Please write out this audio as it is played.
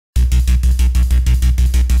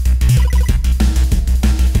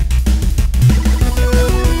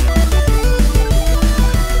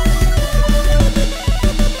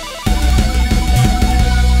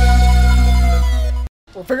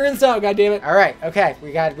figuring this out, goddammit. All right, okay,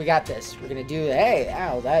 we got this. We're gonna do. Hey,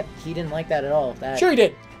 ow, that he didn't like that at all. That. Sure he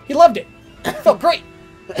did. He loved it. It felt great.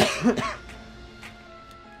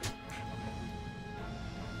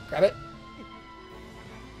 Grab it.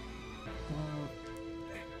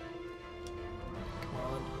 Come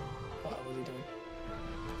on. What was he doing?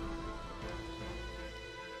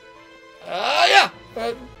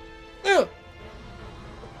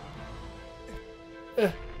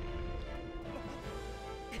 Yeah.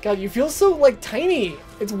 God, you feel so like tiny.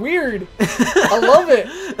 It's weird. I love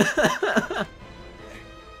it.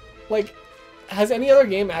 Like, has any other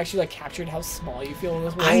game actually like captured how small you feel in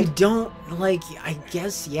this world? I don't like. I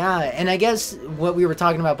guess yeah, and I guess what we were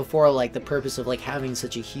talking about before, like the purpose of like having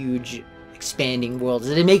such a huge, expanding world, is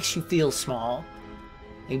that it makes you feel small,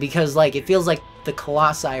 because like it feels like the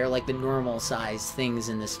Colossi are like the normal size things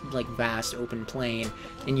in this like vast open plain,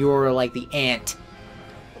 and you're like the ant.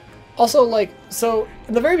 Also, like, so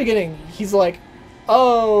in the very beginning, he's like,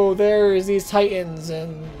 "Oh, there's these Titans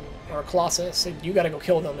or Colossus, and you gotta go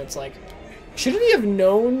kill them." It's like, shouldn't he have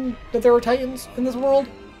known that there were Titans in this world?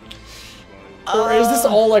 Or is this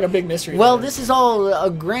all like a big mystery? Well, this is all,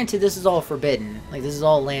 granted, this is all forbidden. Like, this is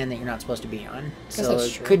all land that you're not supposed to be on. So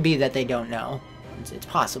it could be that they don't know. It's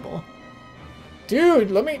possible. Dude,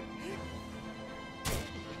 let me...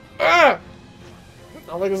 Ah! I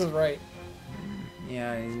don't think this is right.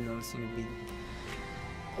 Yeah, it doesn't seem to be...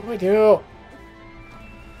 What do I do?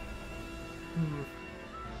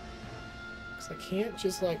 Because I can't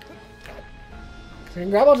just, like... I can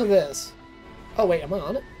grab onto this. Oh, wait, am I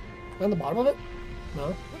on it? Am I on the bottom of it?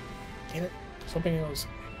 No. Damn it. I was hoping it was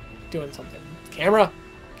doing something. Camera!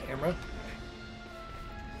 Camera.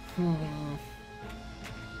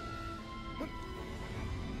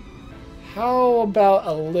 How about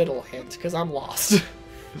a little hint? Because I'm lost.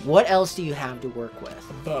 What else do you have to work with?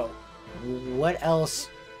 A bow. What else?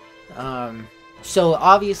 So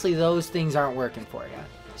obviously those things aren't working for you.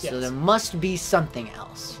 So Yes. there must be something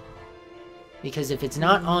else. Because if it's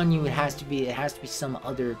not on you, it has to be some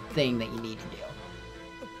other thing that you need to do.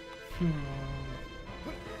 I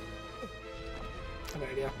have an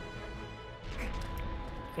idea. I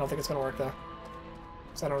don't think it's gonna work though.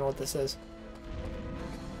 Because I don't know what this is.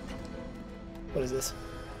 What is this?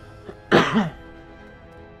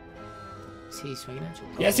 Is he swinging at you?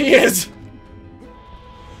 Yes, he is!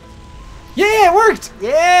 Yeah, it worked!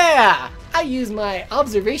 Yeah! I used my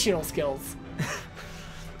observational skills.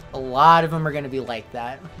 A lot of them are going to be like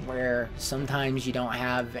that, where sometimes you don't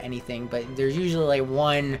have anything, but there's usually like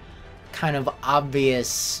one kind of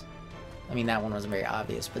obvious... I mean, that one wasn't very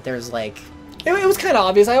obvious, but there's like... It was kind of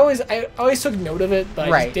obvious. I always took note of it,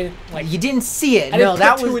 but I just didn't like. You didn't see it. No,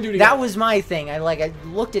 that was my thing. I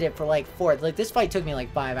looked at it for like this fight took me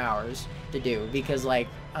like 5 hours to do, because like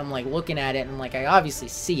I'm like looking at it and like I obviously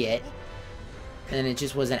see it, and it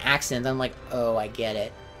just was an accident. I'm like, oh, I get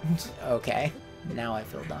it. Okay, now I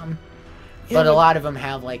feel dumb. Yeah, but a lot of them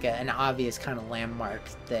have like an obvious kind of landmark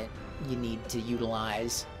that you need to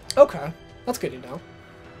utilize. Okay, that's good to know.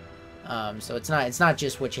 So it's not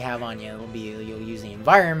just what you have on you. You'll use the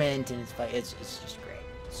environment, and it's just great.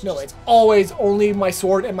 It's always only my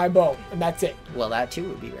sword and my bow, and that's it. Well, that too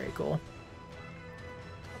would be very cool.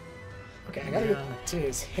 Okay, I gotta get to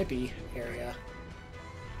his hippie area,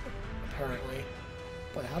 apparently.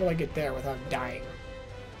 But how do I get there without dying?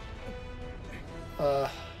 Can I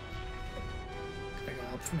go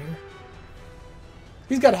up from here?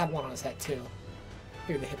 He's gotta have one on his head too.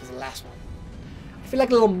 Maybe the hip is the last one. I feel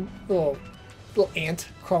like a little ant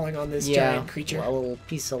crawling on this giant creature. Well, a little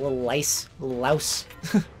piece of little lice, little louse.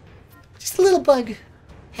 Just a little bug.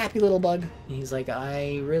 Happy little bug. And he's like,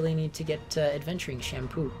 I really need to get adventuring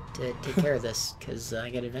shampoo to take care of this, because I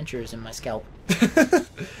got adventures in my scalp.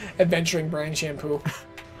 Adventuring brand shampoo.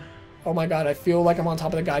 Oh my god, I feel like I'm on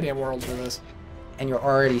top of the goddamn world for this. And you're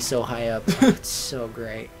already so high up. Oh, it's so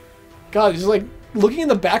great. God, just like looking in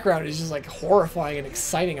the background is just like horrifying and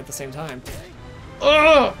exciting at the same time.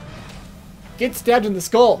 Ugh! Get stabbed in the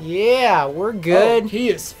skull. Yeah, we're good. Oh, he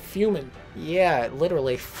is fuming. Yeah,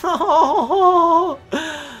 literally.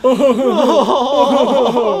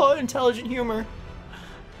 Intelligent humor.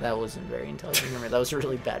 That wasn't very intelligent humor. That was a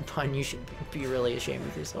really bad pun. You should be really ashamed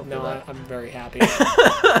of yourself. No, I'm very happy.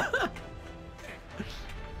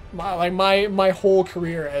 my whole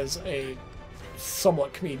career as a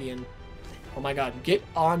somewhat comedian. Oh my god, get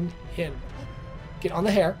on him. Get on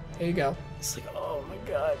the hair. There you go. It's like, oh my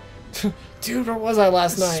god. Dude, where was I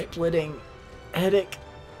last night? Splitting headache.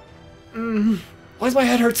 Why does my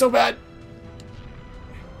head hurt so bad?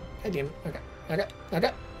 God damn it.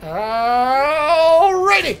 Okay.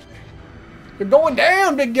 Alrighty! You're going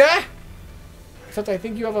down, big guy! Except I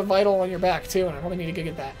think you have a vital on your back, too, and I probably need to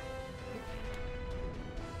get that.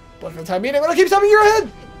 But for the time being, I'm gonna keep stopping your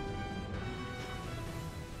head!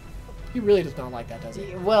 He really does not like that, does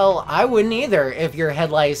he? Well, I wouldn't either. If your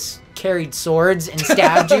headlights carried swords and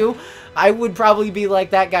stabbed you, I would probably be like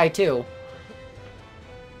that guy, too.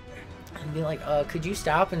 And be like, could you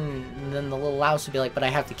stop? And then the little louse would be like, but I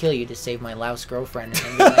have to kill you to save my louse girlfriend.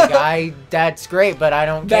 And be like, that's great, but I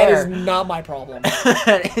don't care. That is not my problem.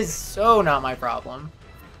 That is so not my problem.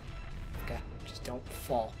 Okay, just don't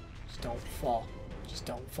fall. Just don't fall. Just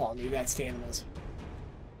don't fall. Need that stamina's.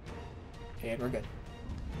 Okay, and we're good.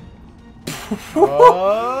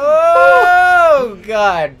 Oh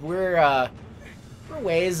God, we're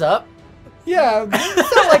ways up. Yeah,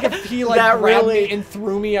 it's not like if he like grabbed really... me and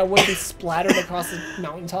threw me, I wouldn't be splattered across the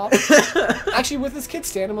mountaintop. Actually, with this kid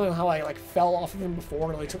stamina and how I like fell off of him before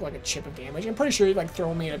and only took like a chip of damage, I'm pretty sure he'd like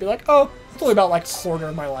throw me and I'd be like, oh, it's only about like a quarter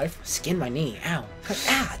of my life. Skin my knee, ow.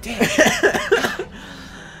 Ah, damn.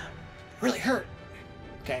 Really hurt.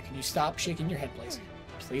 Okay, can you stop shaking your head, please?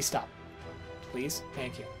 Please stop. Please,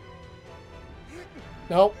 thank you.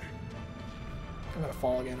 Nope. I'm gonna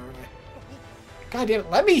fall again, aren't I? God damn it,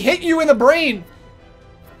 let me hit you in the brain!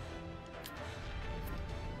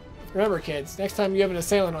 Remember, kids, next time you have an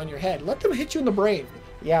assailant on your head, let them hit you in the brain.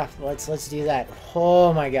 Yeah, let's do that.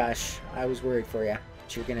 Oh my gosh, I was worried for you,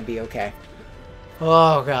 but you're gonna be okay.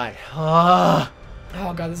 Oh God. Oh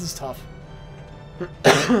God, this is tough.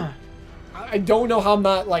 I don't know how I'm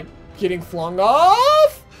not, like, getting flung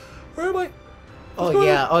off! Where am I?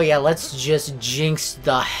 Oh yeah, let's just jinx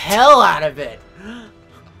the hell out of it!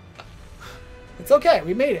 It's okay,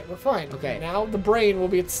 we made it, we're fine. Okay. Now the brain will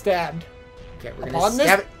be stabbed. Okay, we're gonna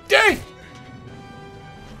stab it. Day!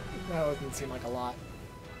 That doesn't seem like a lot.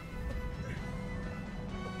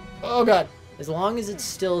 Oh God. As long as it's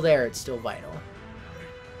still there, it's still vital.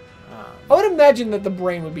 I would imagine that the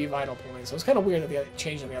brain would be vital points, so it's kind of weird that they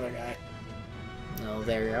changed on the other guy. No,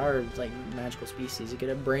 there are, like, magical species. You could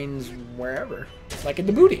have brains wherever. Like in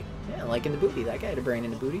the booty. Yeah, like in the booty. That guy had a brain in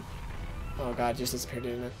the booty. Oh God, it just disappeared,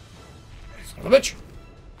 didn't it? Son of a bitch!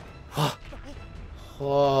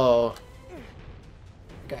 Oh.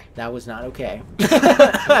 Okay. That was not okay.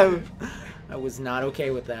 I was not okay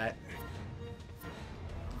with that.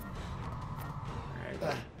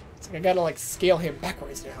 Alright. It's like I gotta, like, scale him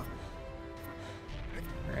backwards now.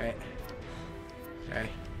 Alright. Okay.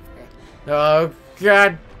 Oh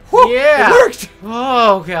God! Woo! Yeah! It worked!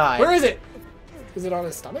 Oh God! Where is it? Is it on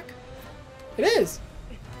his stomach? It is!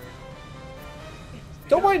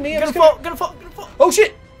 Don't mind me, I'm gonna just fall! Oh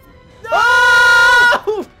shit!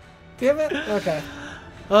 No! Damn it! Okay.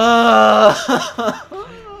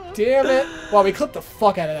 Damn it! Wow, we clipped the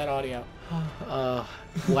fuck out of that audio.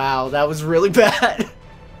 Wow, that was really bad.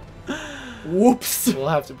 Whoops! We'll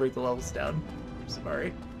have to break the levels down.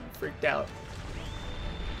 Sorry. Freaked out.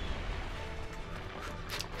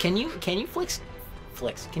 Can you fix?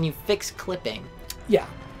 Can you fix clipping? Yeah.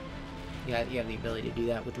 You have the ability to do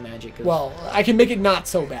that with the magic of... Well, I can make it not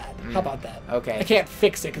so bad. How about that? Okay. I can't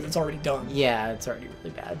fix it because it's already done. Yeah, it's already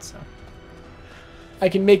really bad, so... I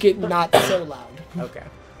can make it not so loud. Okay.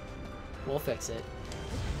 We'll fix it.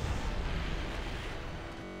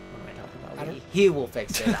 What am I talking about? He will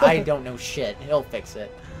fix it. I don't know shit. He'll fix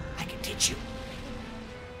it. I can teach you.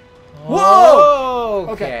 Whoa!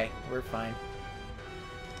 Okay. We're fine.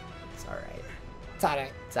 It's alright. It's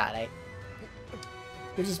alright. It's alright.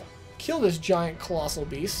 We just kill this giant colossal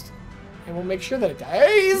beast, and we'll make sure that it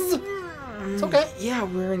dies. It's okay. Yeah,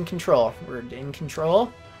 we're in control. We're in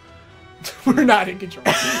control. We're not in control.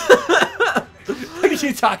 What are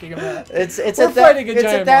you talking about? It's at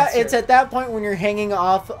that point when you're hanging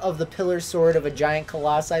off of the pillar sword of a giant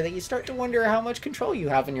colossi that you start to wonder how much control you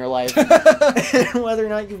have in your life, and whether or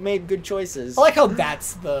not you've made good choices. I like how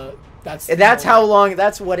that's how long.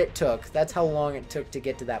 That's what it took. That's how long it took to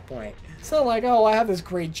get to that point. It's not like, oh, I have this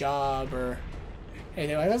great job or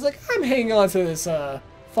anything like that. I was like, I'm hanging on to this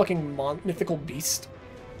fucking mythical beast.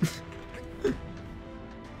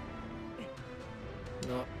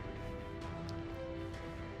 No.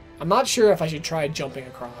 I'm not sure if I should try jumping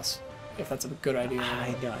across. If that's a good idea.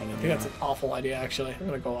 I think that's an awful idea, actually. I'm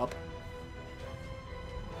gonna go up.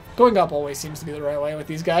 Going up always seems to be the right way with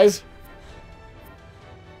these guys.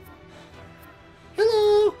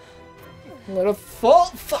 Hello! Let it fall.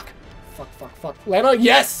 Fuck! Fuck. Land on.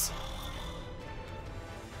 Yes!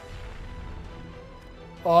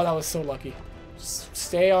 Oh, that was so lucky. Just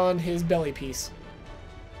stay on his belly piece.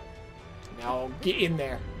 Now get in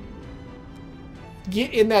there.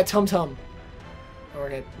 Get in that tum-tum.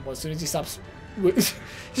 Okay, well, as soon as he stops...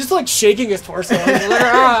 just like shaking his torso.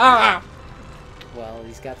 Like, Well,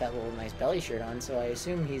 he's got that little nice belly shirt on, so I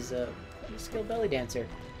assume he's a skilled belly dancer.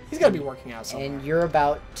 He's got to be working out somewhere. And you're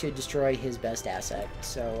about to destroy his best asset,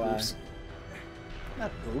 so... Oops.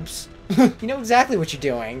 Not oops. You know exactly what you're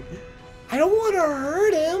doing. I don't want to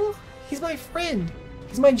hurt him. He's my friend.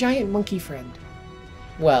 He's my giant monkey friend.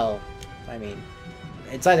 Well, I mean,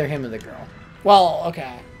 it's either him or the girl. Well,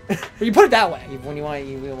 okay. But you put it that way. When you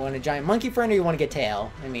want a giant monkey friend, or you want to get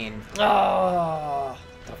tail. I mean, oh,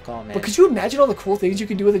 tough call, man. But could you imagine all the cool things you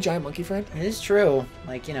could do with a giant monkey friend? It is true.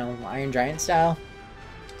 Like, you know, Iron Giant style.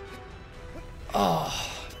 Oh,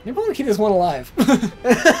 maybe I want to keep this one alive.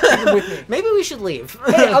 With me. Maybe we should leave.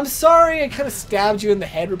 Hey, I'm sorry I kind of stabbed you in the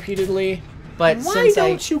head repeatedly. But why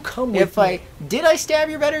don't you come with me? Did I stab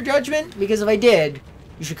your better judgment? Because if I did,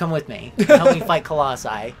 you should come with me. Help me fight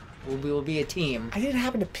Colossi. We will be a team. I didn't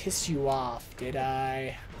happen to piss you off, did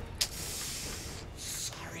I?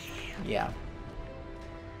 Sorry. Yeah.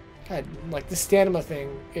 God, like, the stamina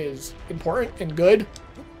thing is important and good,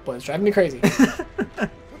 but it's driving me crazy.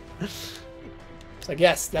 It's like,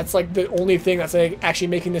 yes, that's like the only thing that's like actually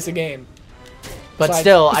making this a game. But besides,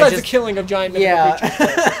 still, besides the killing of giant mythical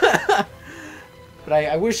creatures. But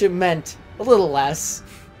I wish it meant a little less,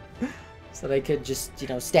 so that I could just, you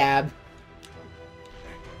know, stab.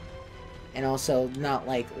 And also not,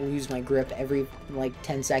 like, lose my grip every, like,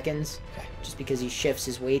 10 seconds. Okay. Just because he shifts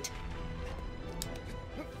his weight.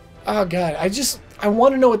 Oh, God. I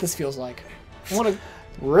want to know what this feels like. I want to...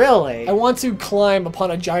 Really? I want to climb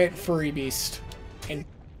upon a giant furry beast and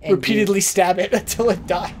repeatedly stab it until it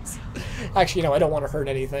dies. Actually, no, I don't want to hurt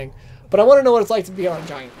anything. But I want to know what it's like to be on a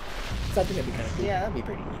giant. I think that'd be kind of cool. Yeah, that'd be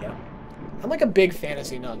pretty neat. I'm, like, a big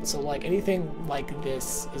fantasy nut, so, like, anything like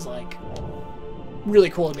this is, like...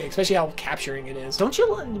 really cool to me, especially how capturing it is. Don't you?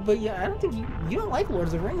 But yeah, I don't think you don't like Lord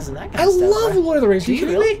of the Rings and that kind of stuff. I love Lord of the Rings. Do you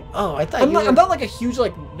really? Me? Oh, I thought I'm not like a huge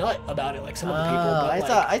like nut about it like some other people.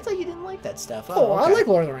 But, I thought you didn't like that stuff. Oh, okay. I like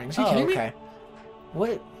Lord of the Rings. Are you kidding me?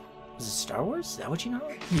 What? Was it Star Wars? Is that what you know?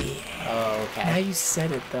 Yeah. Oh, okay. Now you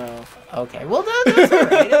said it though. Okay. Well, that's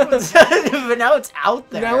alright. But now it's out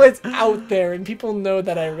there. Now it's out there, and people know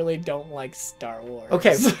that I really don't like Star Wars.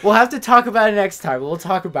 Okay, we'll have to talk about it next time. We'll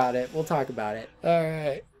talk about it. All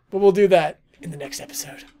right. But we'll do that in the next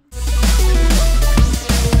episode.